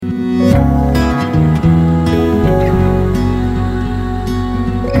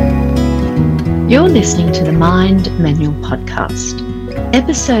listening to the Mind Manual Podcast,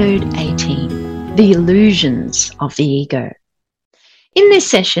 Episode 18, The Illusions of the Ego. In this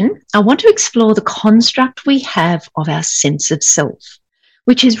session, I want to explore the construct we have of our sense of self,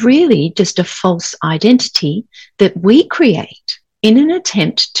 which is really just a false identity that we create in an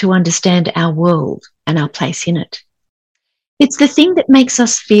attempt to understand our world and our place in it. It's the thing that makes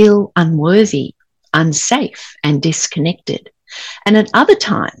us feel unworthy, unsafe, and disconnected. And at other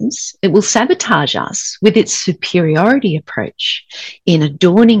times, it will sabotage us with its superiority approach in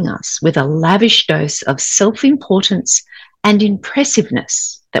adorning us with a lavish dose of self-importance and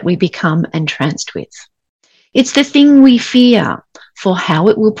impressiveness that we become entranced with. It's the thing we fear for how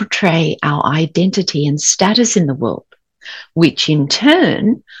it will portray our identity and status in the world, which in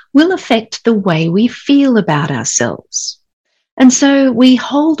turn will affect the way we feel about ourselves. And so we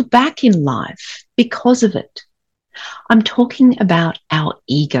hold back in life because of it. I'm talking about our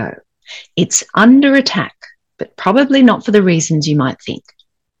ego. It's under attack, but probably not for the reasons you might think.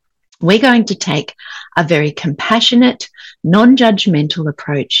 We're going to take a very compassionate, non-judgmental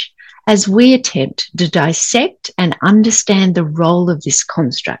approach as we attempt to dissect and understand the role of this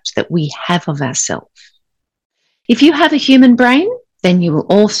construct that we have of ourselves. If you have a human brain, then you will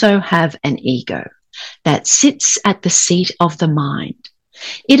also have an ego that sits at the seat of the mind.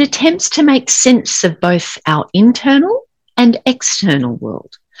 It attempts to make sense of both our internal and external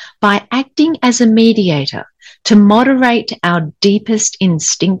world by acting as a mediator to moderate our deepest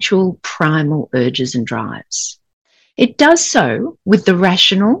instinctual primal urges and drives. It does so with the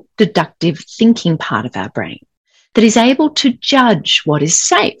rational, deductive thinking part of our brain that is able to judge what is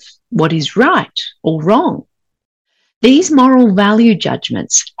safe, what is right or wrong. These moral value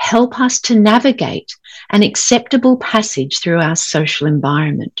judgments help us to navigate an acceptable passage through our social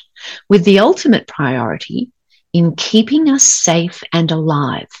environment, with the ultimate priority in keeping us safe and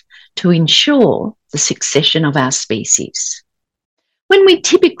alive to ensure the succession of our species. When we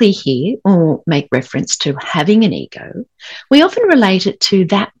typically hear or make reference to having an ego, we often relate it to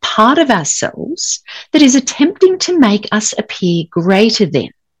that part of ourselves that is attempting to make us appear greater than,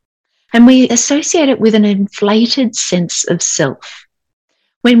 and we associate it with an inflated sense of self.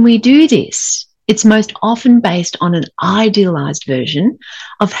 When we do this, it's most often based on an idealized version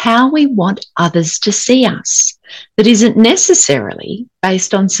of how we want others to see us that isn't necessarily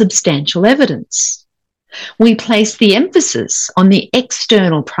based on substantial evidence. We place the emphasis on the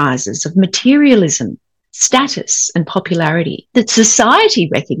external prizes of materialism, status, and popularity that society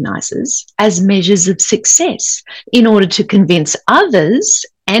recognizes as measures of success in order to convince others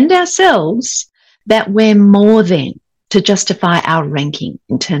and ourselves that we're more than to justify our ranking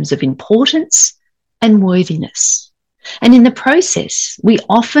in terms of importance and worthiness. And in the process, we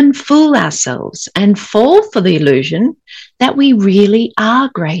often fool ourselves and fall for the illusion that we really are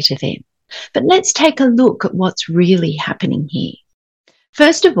greater than. But let's take a look at what's really happening here.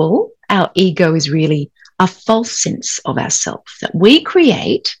 First of all, our ego is really a false sense of ourself that we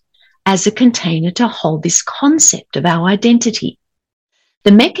create as a container to hold this concept of our identity.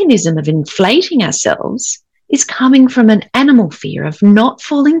 The mechanism of inflating ourselves is coming from an animal fear of not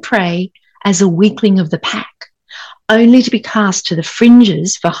falling prey as a weakling of the pack, only to be cast to the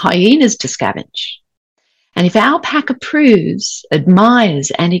fringes for hyenas to scavenge. And if our pack approves,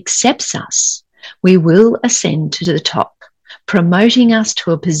 admires, and accepts us, we will ascend to the top, promoting us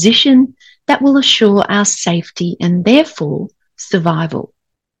to a position that will assure our safety and therefore survival.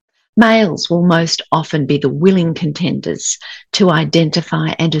 Males will most often be the willing contenders to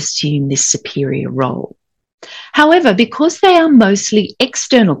identify and assume this superior role. However, because they are mostly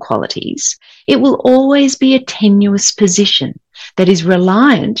external qualities, it will always be a tenuous position that is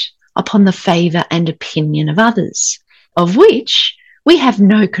reliant upon the favour and opinion of others, of which we have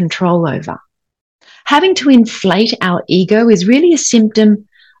no control over. Having to inflate our ego is really a symptom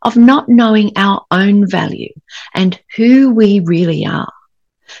of not knowing our own value and who we really are.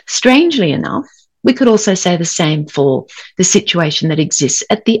 Strangely enough, we could also say the same for the situation that exists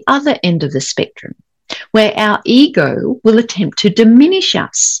at the other end of the spectrum, where our ego will attempt to diminish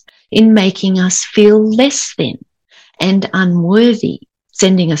us in making us feel less than and unworthy,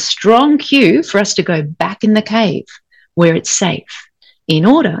 sending a strong cue for us to go back in the cave where it's safe in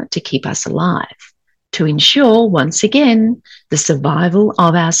order to keep us alive, to ensure, once again, the survival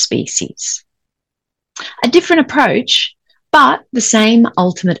of our species. A different approach, but the same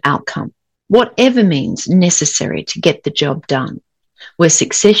ultimate outcome, whatever means necessary to get the job done, where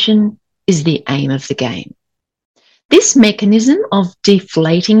succession is the aim of the game. This mechanism of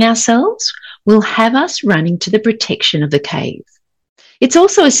deflating ourselves will have us running to the protection of the cave. It's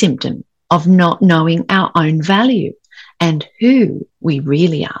also a symptom of not knowing our own value and who we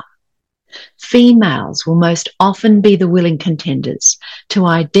really are. Females will most often be the willing contenders to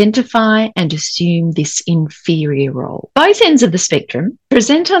identify and assume this inferior role. Both ends of the spectrum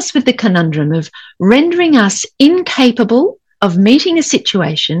present us with the conundrum of rendering us incapable of meeting a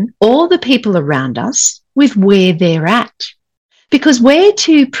situation or the people around us with where they're at. Because we're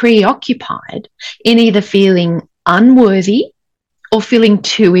too preoccupied in either feeling unworthy or feeling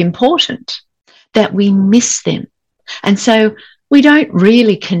too important that we miss them. And so we don't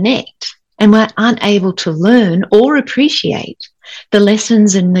really connect, and we're unable to learn or appreciate the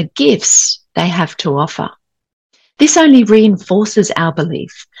lessons and the gifts they have to offer. This only reinforces our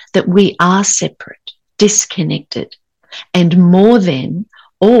belief that we are separate, disconnected, and more than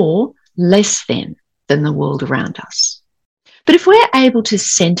or less than the world around us. But if we're able to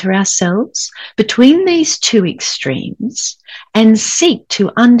center ourselves between these two extremes and seek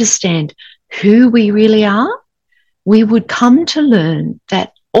to understand who we really are, we would come to learn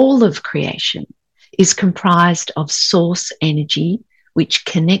that all of creation is comprised of source energy, which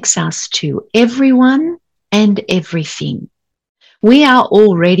connects us to everyone and everything. We are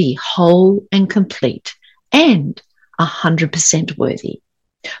already whole and complete and 100% worthy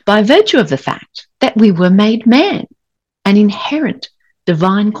by virtue of the fact that we were made man, an inherent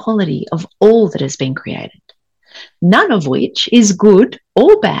divine quality of all that has been created, none of which is good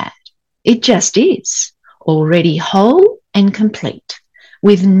or bad. It just is, already whole and complete,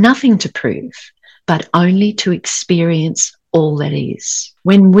 with nothing to prove, but only to experience all that is.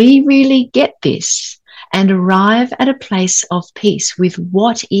 When we really get this and arrive at a place of peace with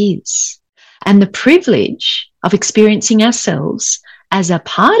what is, and the privilege of experiencing ourselves as a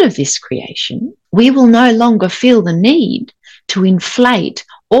part of this creation, we will no longer feel the need to inflate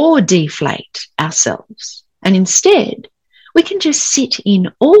or deflate ourselves. And instead, we can just sit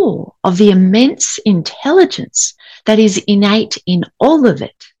in awe of the immense intelligence that is innate in all of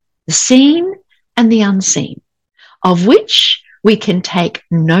it, the seen and the unseen, of which we can take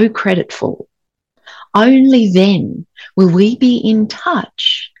no credit for. Only then will we be in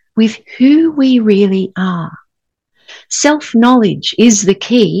touch with who we really are. Self-knowledge is the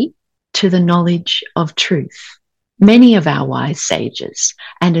key to the knowledge of truth. Many of our wise sages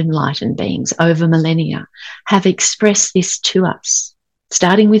and enlightened beings over millennia have expressed this to us.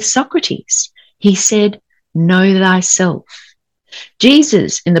 Starting with Socrates, he said, "Know thyself."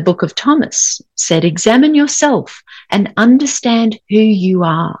 Jesus in the book of Thomas said, "Examine yourself and understand who you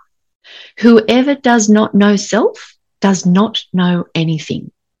are. Whoever does not know self does not know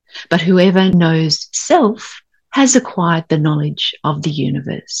anything, but whoever knows self has acquired the knowledge of the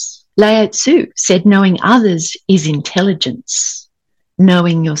universe." Lao Tzu said, "Knowing others is intelligence.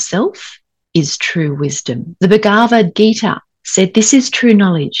 Knowing yourself is true wisdom." The Bhagavad Gita said, "This is true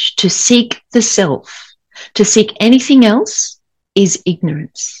knowledge, to seek the self. To seek anything else is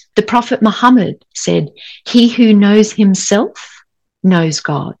ignorance." The Prophet Muhammad said, "He who knows himself knows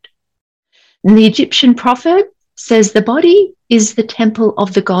God." And the Egyptian prophet says, "The body is the temple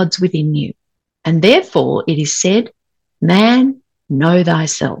of the gods within you. And therefore it is said, man, know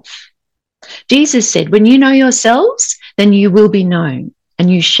thyself." Jesus said, "When you know yourselves, then you will be known,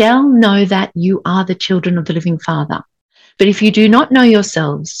 and you shall know that you are the children of the living Father. But if you do not know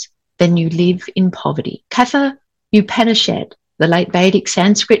yourselves, then you live in poverty." Katha Upanishad, the late Vedic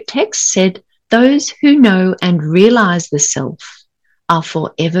Sanskrit text, said, "Those who know and realize the self are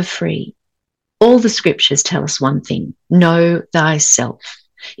forever free." All the scriptures tell us one thing: know thyself.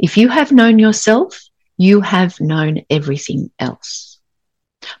 If you have known yourself, you have known everything else.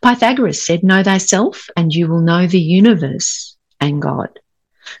 Pythagoras said, "Know thyself and you will know the universe and God."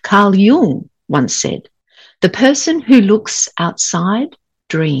 Carl Jung once said, "The person who looks outside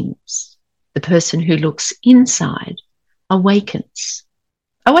dreams. The person who looks inside awakens."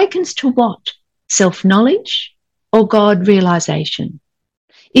 Awakens to what? Self-knowledge or God realization?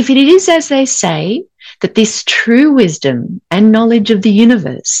 If it is as they say, that this true wisdom and knowledge of the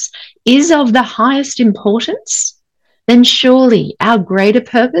universe is of the highest importance, then surely our greater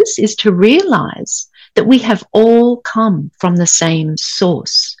purpose is to realize that we have all come from the same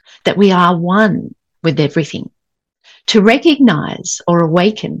source, that we are one with everything. To recognize or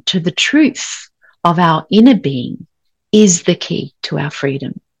awaken to the truth of our inner being is the key to our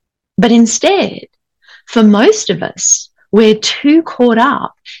freedom. But instead, for most of us, we're too caught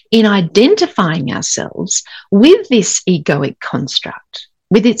up in identifying ourselves with this egoic construct,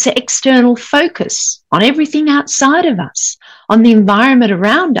 with its external focus on everything outside of us, on the environment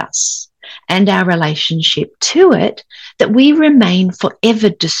around us, and our relationship to it, that we remain forever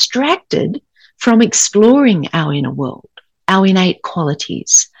distracted from exploring our inner world, our innate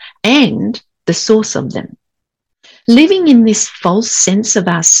qualities, and the source of them. Living in this false sense of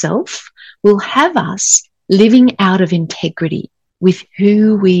ourself will have us living out of integrity with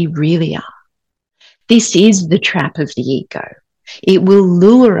who we really are. This is the trap of the ego. It will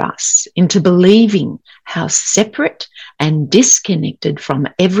lure us into believing how separate and disconnected from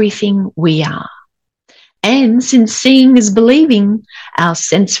everything we are. And since seeing is believing, our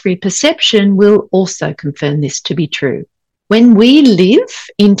sensory perception will also confirm this to be true. When we live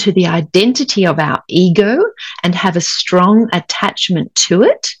into the identity of our ego and have a strong attachment to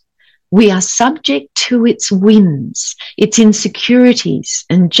it, we are subject to its whims, its insecurities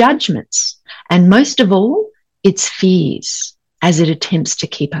and judgments, and most of all, its fears as it attempts to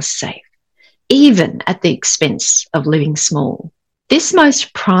keep us safe, even at the expense of living small. This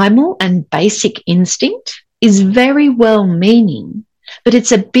most primal and basic instinct is very well-meaning, but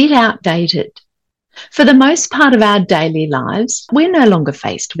it's a bit outdated. For the most part of our daily lives, we're no longer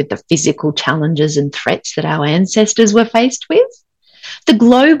faced with the physical challenges and threats that our ancestors were faced with. The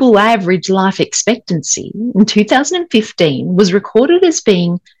global average life expectancy in 2015 was recorded as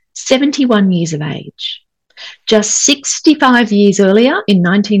being 71 years of age. Just 65 years earlier, in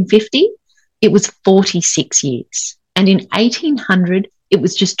 1950, it was 46 years. And in 1800, it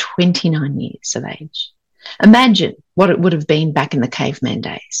was just 29 years of age. Imagine what it would have been back in the caveman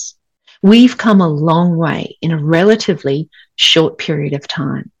days. We've come a long way in a relatively short period of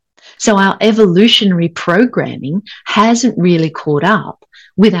time. So our evolutionary programming hasn't really caught up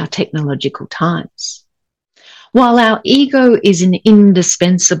with our technological times. While our ego is an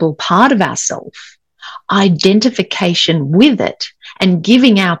indispensable part of ourself, identification with it and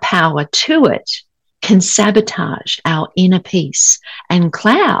giving our power to it can sabotage our inner peace and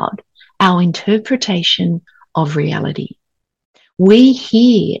cloud our interpretation of reality. We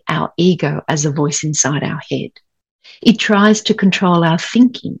hear our ego as a voice inside our head. It tries to control our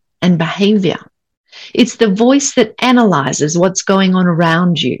thinking and behavior. It's the voice that analyzes what's going on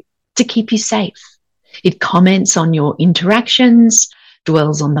around you to keep you safe. It comments on your interactions,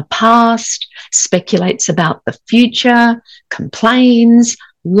 dwells on the past, speculates about the future, complains,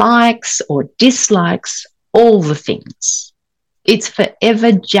 likes or dislikes all the things. It's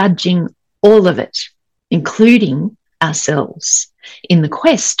forever judging all of it, including ourselves, in the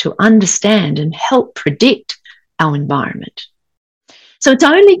quest to understand and help predict our environment. So it's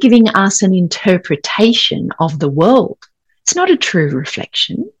only giving us an interpretation of the world. It's not a true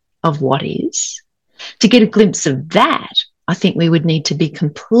reflection of what is. To get a glimpse of that, I think we would need to be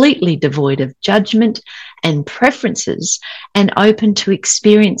completely devoid of judgment and preferences and open to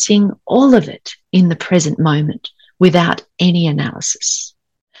experiencing all of it in the present moment without any analysis.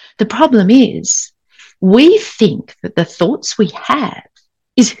 The problem is, we think that the thoughts we have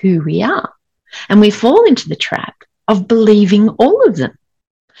is who we are, and we fall into the trap of believing all of them.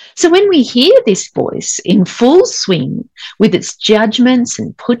 So when we hear this voice in full swing with its judgments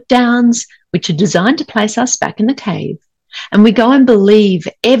and put-downs, which are designed to place us back in the cave, and we go and believe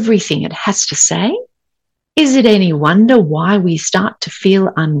everything it has to say, is it any wonder why we start to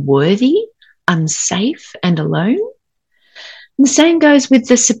feel unworthy, unsafe, and alone? And the same goes with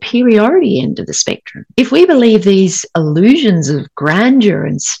the superiority end of the spectrum. If we believe these illusions of grandeur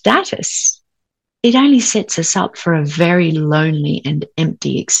and status, it only sets us up for a very lonely and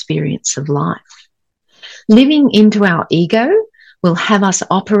empty experience of life. Living into our ego will have us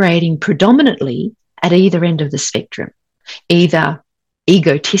operating predominantly at either end of the spectrum, either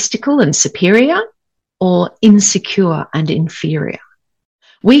egotistical and superior or insecure and inferior.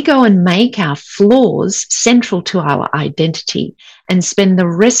 We go and make our flaws central to our identity and spend the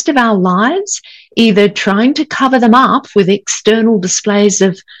rest of our lives either trying to cover them up with external displays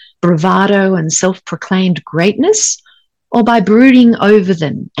of bravado and self-proclaimed greatness, or by brooding over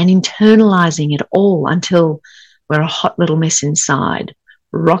them and internalizing it all until we're a hot little mess inside,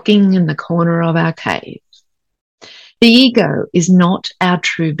 rocking in the corner of our cave. The ego is not our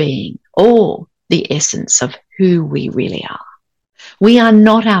true being or the essence of who we really are. We are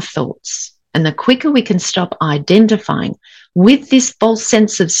not our thoughts, and the quicker we can stop identifying with this false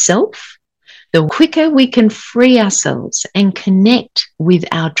sense of self, the quicker we can free ourselves and connect with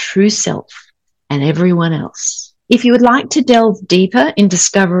our true self and everyone else. If you would like to delve deeper in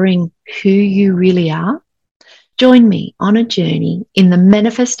discovering who you really are, join me on a journey in the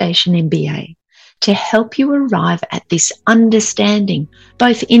Manifestation MBA to help you arrive at this understanding,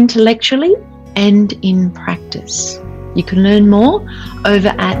 both intellectually and in practice. You can learn more over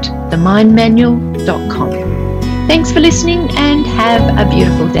at themindmanual.com. Thanks for listening and have a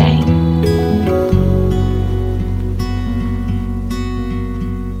beautiful day.